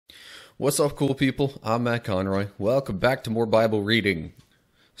What's up, cool people? I'm Matt Conroy. Welcome back to more Bible reading.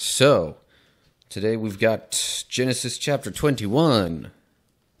 So, today we've got Genesis chapter 21.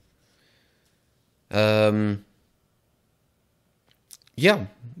 Yeah.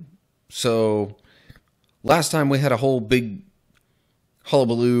 So, last time we had a whole big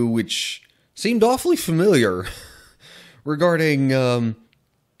hullabaloo, which seemed awfully familiar, regarding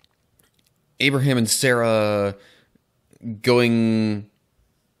Abraham and Sarah going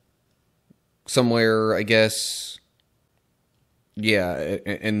somewhere, I guess. Yeah,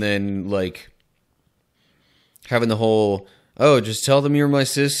 and then, like, having the whole, oh, just tell them you're my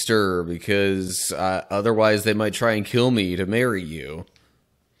sister, because otherwise they might try and kill me to marry you.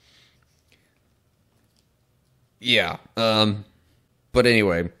 Yeah, but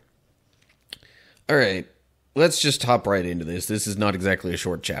anyway. Alright, let's just hop right into this. This is not exactly a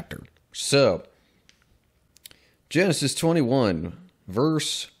short chapter. So, Genesis 21,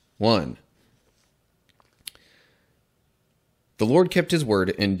 verse 1. The Lord kept his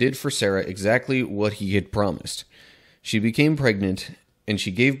word and did for Sarah exactly what he had promised. She became pregnant, and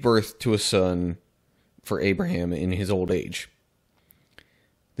she gave birth to a son for Abraham in his old age.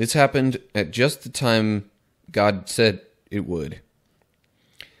 This happened at just the time God said it would.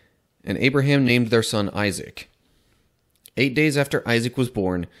 And Abraham named their son Isaac. 8 days after Isaac was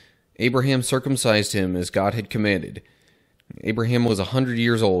born, Abraham circumcised him as God had commanded. Abraham was 100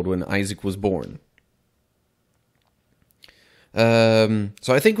 years old when Isaac was born. So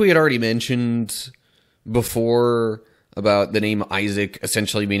I think we had already mentioned before about the name Isaac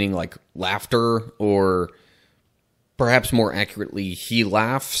essentially meaning like laughter, or perhaps more accurately, he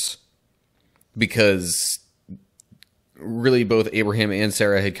laughs, because really both Abraham and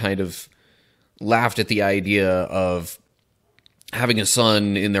Sarah had kind of laughed at the idea of having a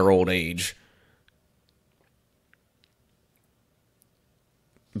son in their old age.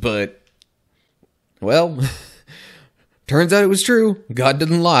 But, well, turns out it was true. God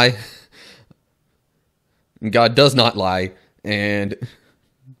didn't lie. God does not lie. And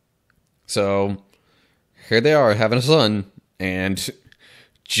so, here they are, having a son. And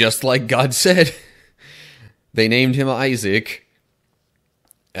just like God said, they named him Isaac.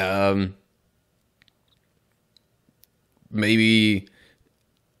 Maybe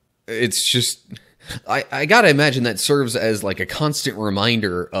it's just, I gotta imagine that serves as like a constant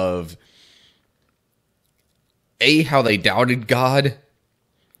reminder of A, how they doubted God,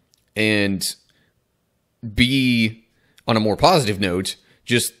 and B, on a more positive note,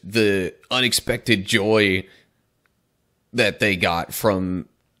 just the unexpected joy that they got from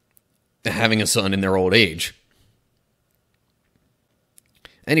having a son in their old age.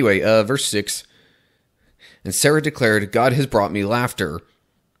 Anyway, verse 6. And Sarah declared, God has brought me laughter.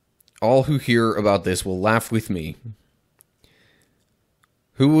 All who hear about this will laugh with me.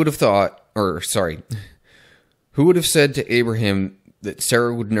 Who would have said to Abraham that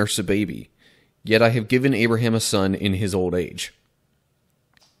Sarah would nurse a baby? Yet I have given Abraham a son in his old age.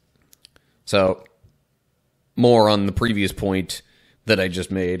 So, more on the previous point that I just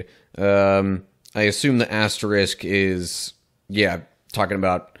made. I assume the asterisk is, talking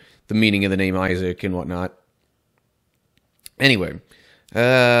about the meaning of the name Isaac and whatnot. Anyway,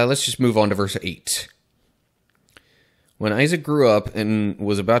 let's just move on to verse 8. When Isaac grew up and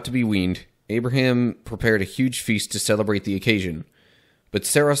was about to be weaned, Abraham prepared a huge feast to celebrate the occasion. But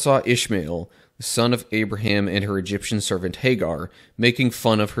Sarah saw Ishmael, the son of Abraham, and her Egyptian servant Hagar, making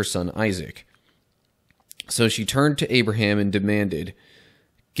fun of her son Isaac. So she turned to Abraham and demanded,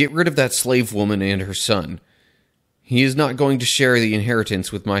 "Get rid of that slave woman and her son. He is not going to share the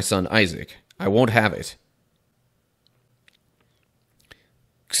inheritance with my son Isaac. I won't have it."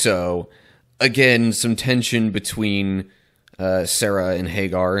 So, again, some tension between Sarah and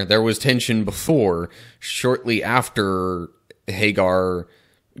Hagar. There was tension before, shortly after Hagar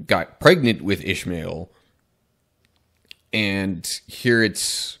got pregnant with Ishmael. And here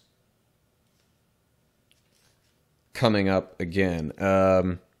it's coming up again.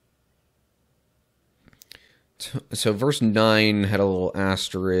 So verse 9 had a little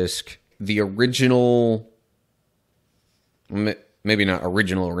asterisk. The original, maybe not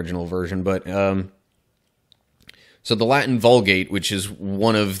original version, but so the Latin Vulgate, which is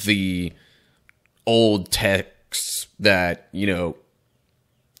one of the old texts that, the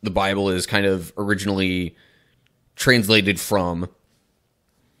Bible is kind of originally translated from,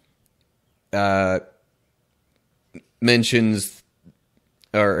 mentions,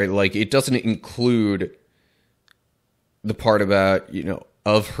 or like, it doesn't include the part about,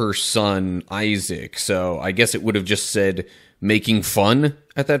 of her son Isaac. So I guess it would have just said making fun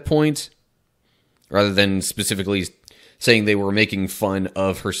at that point, rather than specifically saying they were making fun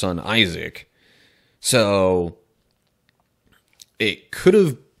of her son Isaac. So it could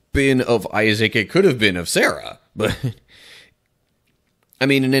have been of Isaac, it could have been of Sarah, but I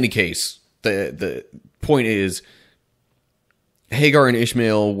mean, in any case, the point is, Hagar and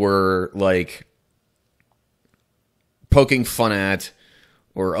Ishmael were like poking fun at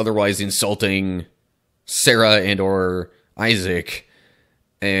or otherwise insulting Sarah and or Isaac,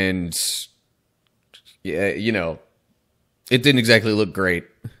 and yeah, you know, it didn't exactly look great.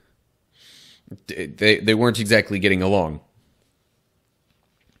 They weren't exactly getting along.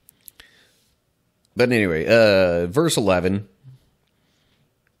 But anyway, verse 11.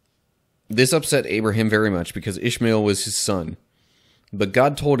 This upset Abraham very much because Ishmael was his son. But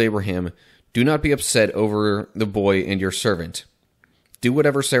God told Abraham, "Do not be upset over the boy and your servant. Do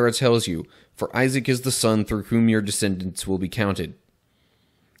whatever Sarah tells you, for Isaac is the son through whom your descendants will be counted.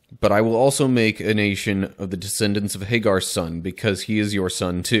 But I will also make a nation of the descendants of Hagar's son, because he is your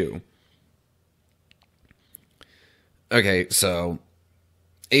son too." Okay, so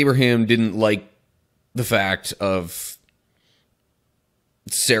Abraham didn't like the fact of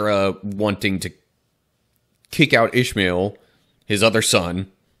Sarah wanting to kick out Ishmael, his other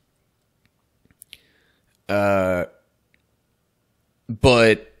son. But,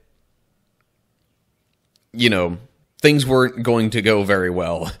 you know, things weren't going to go very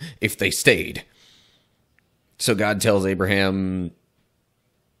well if they stayed. So God tells Abraham,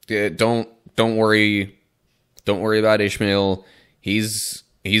 don't worry. Don't worry about Ishmael. He's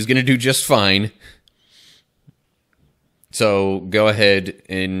going to do just fine. So go ahead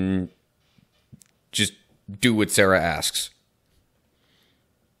and just do what Sarah asks.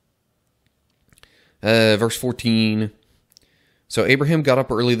 Verse 14. So Abraham got up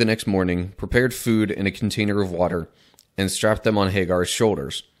early the next morning, prepared food and a container of water, and strapped them on Hagar's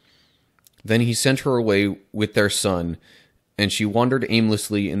shoulders. Then he sent her away with their son, and she wandered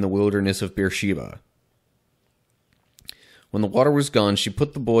aimlessly in the wilderness of Beersheba. When the water was gone, she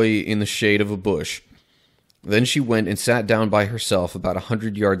put the boy in the shade of a bush. Then she went and sat down by herself about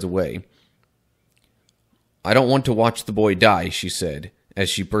 100 yards away. "I don't want to watch the boy die," she said, as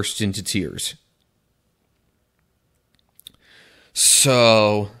she burst into tears.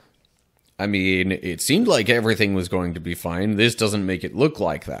 So, I mean, it seemed like everything was going to be fine. This doesn't make it look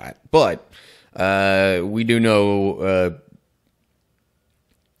like that. But we do know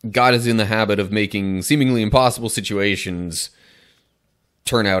God is in the habit of making seemingly impossible situations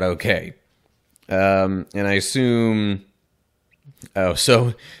turn out okay. And I assume... Oh,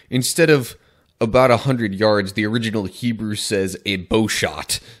 so instead of about 100 yards, the original Hebrew says a bow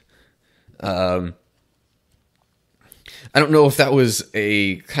shot. I don't know if that was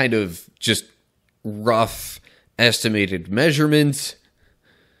a kind of just rough estimated measurement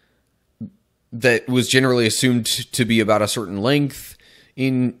that was generally assumed to be about a certain length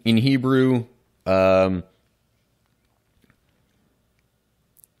in Hebrew. But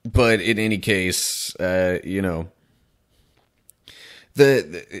in any case, you know,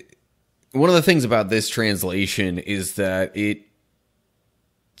 one of the things about this translation is that it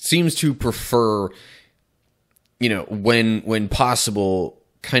seems to prefer, you know, when possible,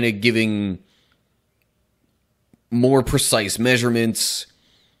 kind of giving more precise measurements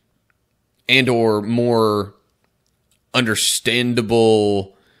and or more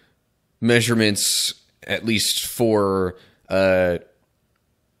understandable measurements, at least for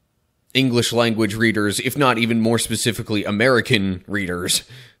English language readers, if not even more specifically American readers.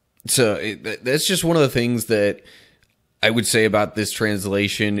 So that's just one of the things that I would say about this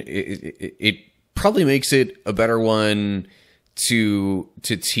translation. It probably makes it a better one to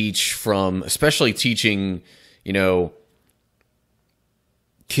teach from, especially teaching, you know,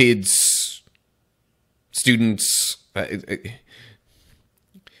 kids, students.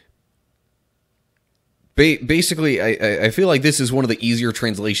 Basically, I feel like this is one of the easier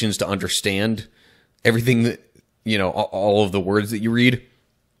translations to understand everything that, you know, all of the words that you read.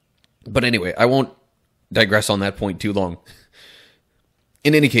 But anyway, I won't digress on that point too long.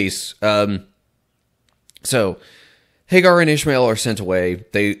 In any case, so Hagar and Ishmael are sent away.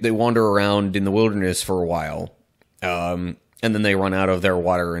 They wander around in the wilderness for a while, and then they run out of their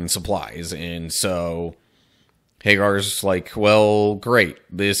water and supplies. And so Hagar's like, well, great.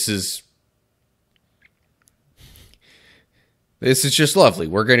 This is just lovely.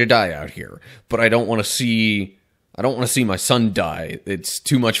 We're going to die out here, but I don't want to see my son die. It's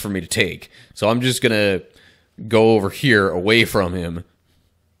too much for me to take. So I'm just going to go over here away from him.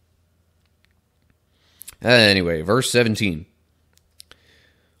 Anyway, verse 17.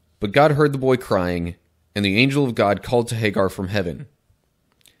 But God heard the boy crying, and the angel of God called to Hagar from heaven.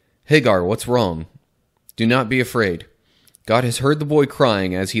 "Hagar, what's wrong? Do not be afraid. God has heard the boy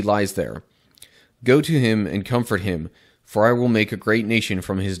crying as he lies there. Go to him and comfort him, for I will make a great nation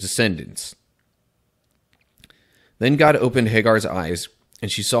from his descendants." Then God opened Hagar's eyes,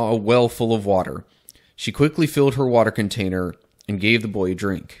 and she saw a well full of water. She quickly filled her water container and gave the boy a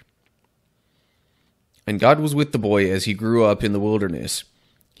drink. And God was with the boy as he grew up in the wilderness.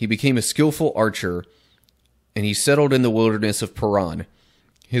 He became a skillful archer, and he settled in the wilderness of Paran.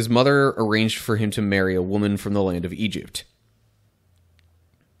 His mother arranged for him to marry a woman from the land of Egypt.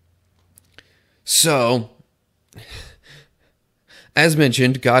 So, as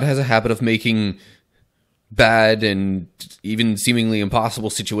mentioned, God has a habit of making bad and even seemingly impossible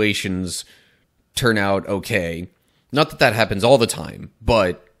situations turn out okay. Not that that happens all the time,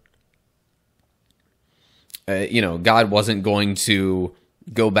 but, God wasn't going to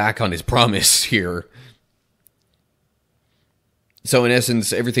go back on his promise here. So in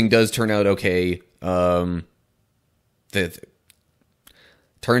essence, everything does turn out okay. Turns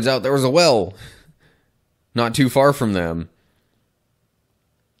out there was a well not too far from them.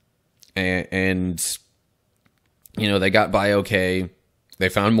 And they got by okay. They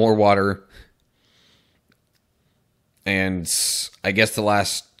found more water. And I guess the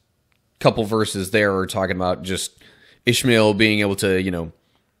last couple verses there are talking about just Ishmael being able to,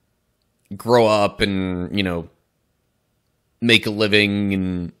 grow up and, make a living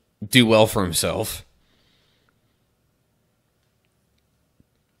and do well for himself.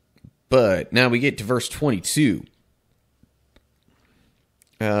 But now we get to verse 22.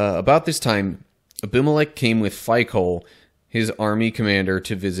 About this time, Abimelech came with Phicol, his army commander,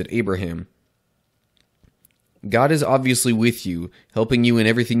 to visit Abraham. "God is obviously with you, helping you in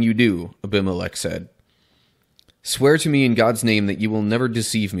everything you do," Abimelech said. "Swear to me in God's name that you will never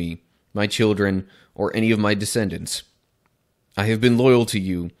deceive me, my children, or any of my descendants. I have been loyal to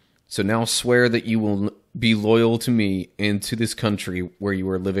you, so now swear that you will be loyal to me and to this country where you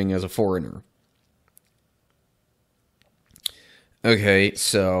are living as a foreigner." Okay,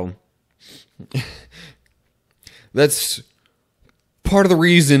 so that's part of the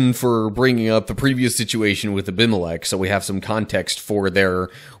reason for bringing up the previous situation with Abimelech, so we have some context for their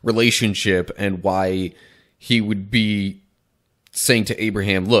relationship and why he would be saying to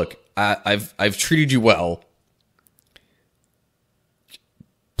Abraham, "Look, I've treated you well.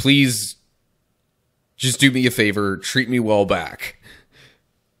 Please just do me a favor, treat me well back."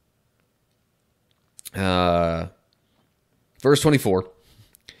 Verse 24.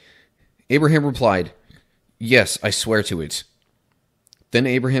 Abraham replied, "Yes, I swear to it." Then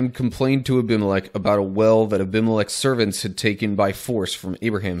Abraham complained to Abimelech about a well that Abimelech's servants had taken by force from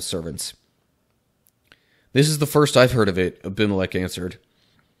Abraham's servants. "This is the first I've heard of it," Abimelech answered.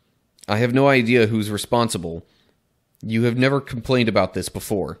 "I have no idea who's responsible. You have never complained about this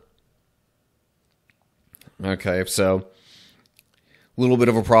before." Okay, so a little bit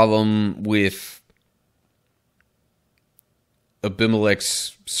of a problem with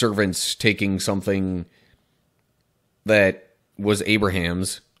Abimelech's servants taking something that was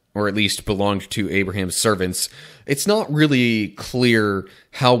Abraham's, or at least belonged to Abraham's servants. It's not really clear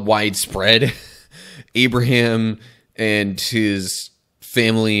how widespread Abraham and his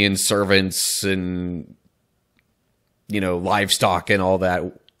family and servants and, livestock and all that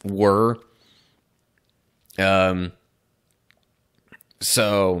were.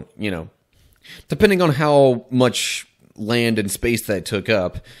 So, depending on how much land and space that took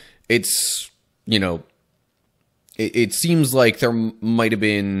up, it's, it seems like there might have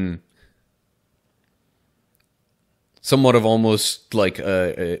been somewhat of almost like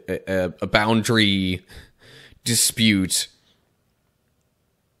a boundary dispute.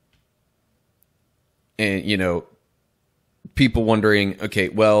 And, people wondering, okay,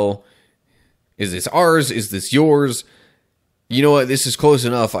 well, is this ours? Is this yours? You know what? This is close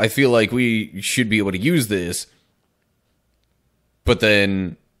enough. I feel like we should be able to use this. But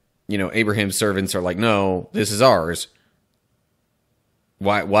then, Abraham's servants are like, "No, this is ours.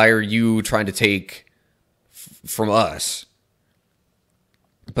 Why are you trying to take from us?"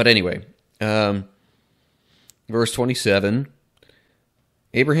 But anyway, verse 27.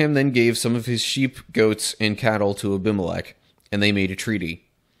 Abraham then gave some of his sheep, goats, and cattle to Abimelech, and they made a treaty.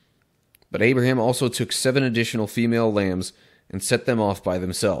 But Abraham also took 7 additional female lambs and set them off by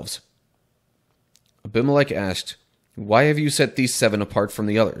themselves. Abimelech asked, "Why have you set these 7 apart from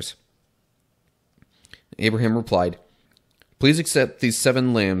the others?" Abraham replied, "Please accept these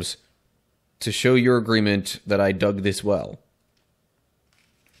 7 lambs to show your agreement that I dug this well."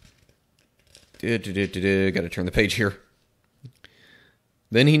 Gotta turn the page here.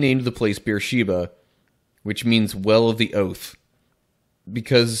 Then he named the place Beersheba, which means well of the oath,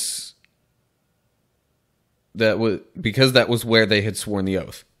 because because that was where they had sworn the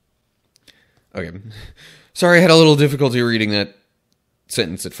oath. Okay. Sorry, I had a little difficulty reading that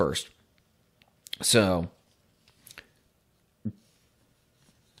sentence at first. So,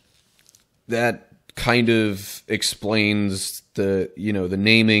 that kind of explains the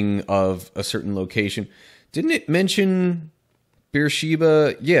naming of a certain location. Didn't it mention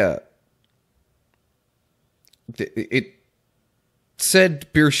Beersheba? Yeah. It said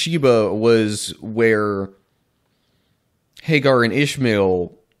Beersheba was where Hagar and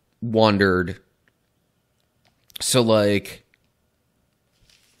Ishmael wandered. So, like,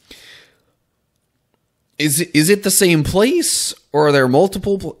 is it the same place, or are there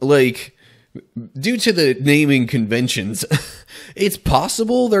multiple, like, due to the naming conventions, it's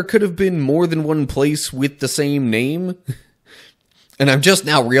possible there could have been more than one place with the same name, and I'm just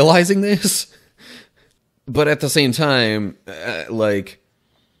now realizing this. But at the same time, like,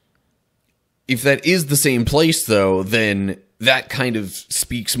 if that is the same place, though, then that kind of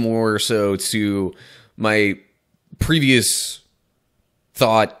speaks more so to my previous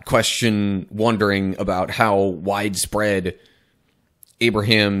thought, question, wondering about how widespread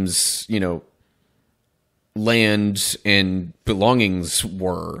Abraham's, land and belongings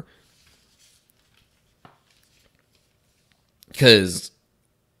were. Because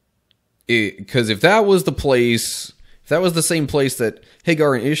if that was the place, if that was the same place that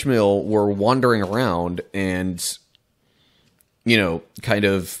Hagar and Ishmael were wandering around and, kind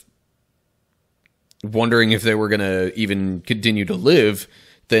of wondering if they were going to even continue to live,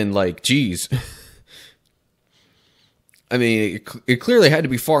 then, like, geez. I mean, it clearly had to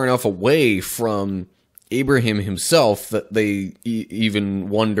be far enough away from Abraham himself that they even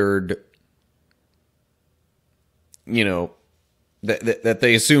wondered, that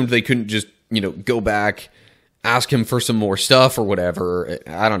they assumed they couldn't just, go back, ask him for some more stuff or whatever.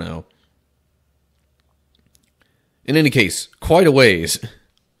 I don't know. In any case, quite a ways.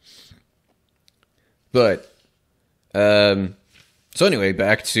 But, so anyway,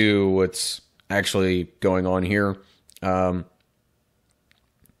 back to what's actually going on here. So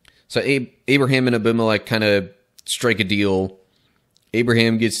Abraham and Abimelech kind of strike a deal.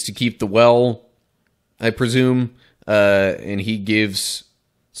 Abraham gets to keep the well, I presume, and he gives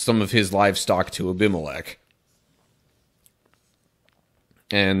some of his livestock to Abimelech.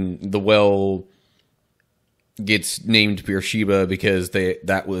 And the well gets named Beersheba because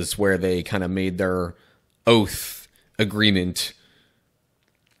that was where they kind of made their oath agreement.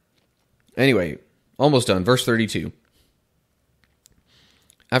 Anyway, almost done. Verse 32.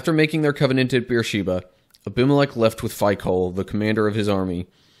 After making their covenant at Beersheba, Abimelech left with Phicol, the commander of his army,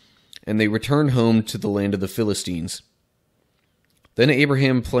 and they returned home to the land of the Philistines. Then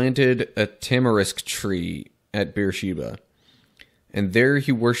Abraham planted a tamarisk tree at Beersheba, and there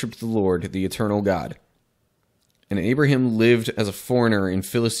he worshipped the Lord, the eternal God. And Abraham lived as a foreigner in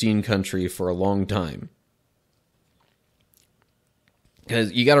Philistine country for a long time.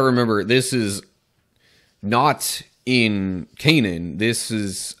 Because you got to remember, this is not in Canaan. This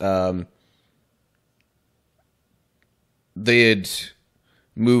is, they had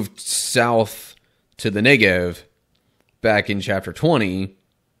moved south to the Negev back in chapter 20.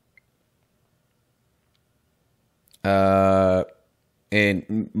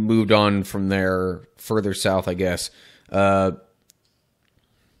 And moved on from there further south, I guess. But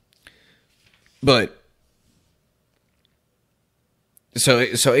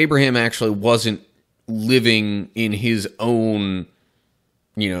so Abraham actually wasn't living in his own,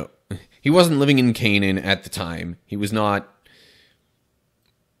 he wasn't living in Canaan at the time. He was not,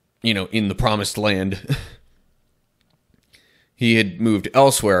 in the promised land. He had moved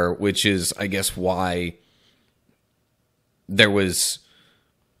elsewhere, which is, I guess, why there was,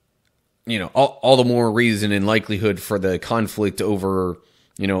 all the more reason and likelihood for the conflict over,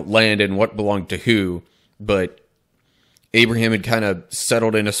 land and what belonged to who. But Abraham had kind of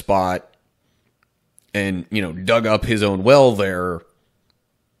settled in a spot and, dug up his own well there.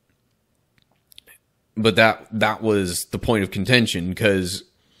 But that was the point of contention because,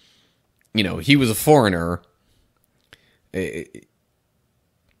 he was a foreigner.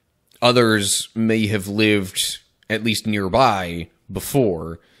 Others may have lived at least nearby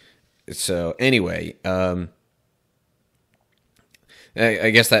before. So anyway, I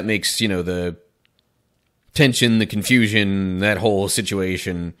guess that makes, the tension, the confusion, that whole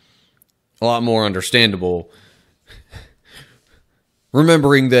situation a lot more understandable.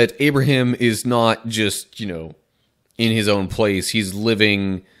 Remembering that Abraham is not just, in his own place. He's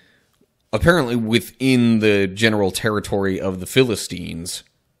living apparently within the general territory of the Philistines.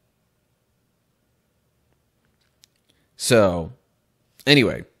 So,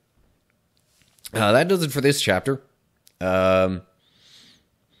 anyway, That does it for this chapter. Don't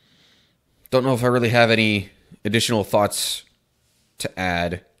know if I really have any additional thoughts to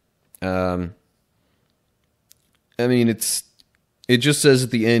add. I mean, it just says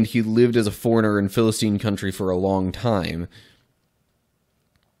at the end, he lived as a foreigner in Philistine country for a long time.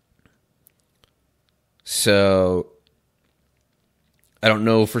 So, I don't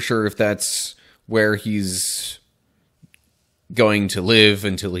know for sure if that's where he's going to live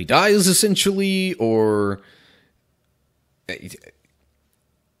until he dies, essentially, or...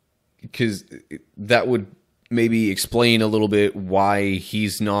 because that would maybe explain a little bit why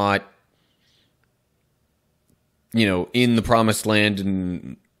he's not, in the promised land,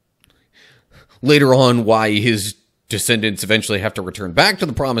 and later on why his descendants eventually have to return back to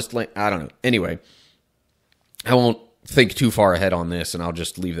the promised land. I don't know. Anyway, I won't think too far ahead on this, and I'll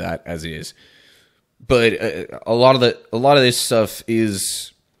just leave that as is. But a lot of this stuff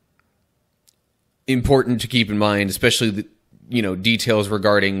is important to keep in mind, especially the details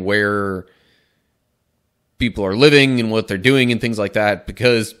regarding where people are living and what they're doing and things like that,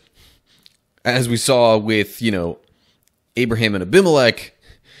 because as we saw with, Abraham and Abimelech,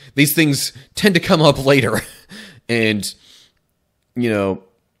 these things tend to come up later. And,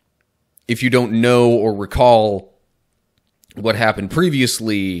 if you don't know or recall what happened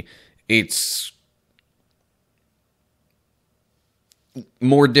previously, it's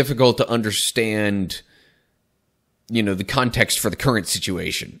more difficult to understand the context for the current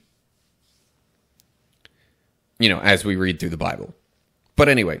situation, as we read through the Bible. But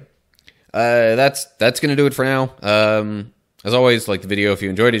anyway, that's going to do it for now. As always, like the video if you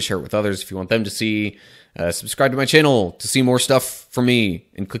enjoyed it, share it with others if you want them to see. Subscribe to my channel to see more stuff from me,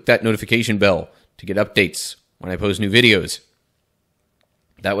 and click that notification bell to get updates when I post new videos.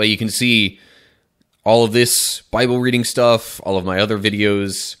 That way you can see all of this Bible reading stuff, all of my other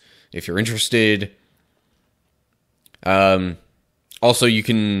videos, if you're interested. Also, you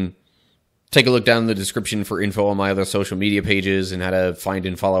can take a look down in the description for info on my other social media pages and how to find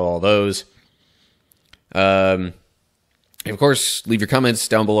and follow all those. And of course, leave your comments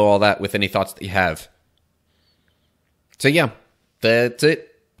down below all that with any thoughts that you have. So yeah, that's it.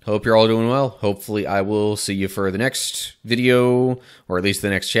 Hope you're all doing well. Hopefully I will see you for the next video, or at least the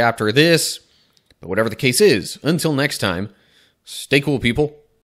next chapter of this. But whatever the case is, until next time, stay cool, people.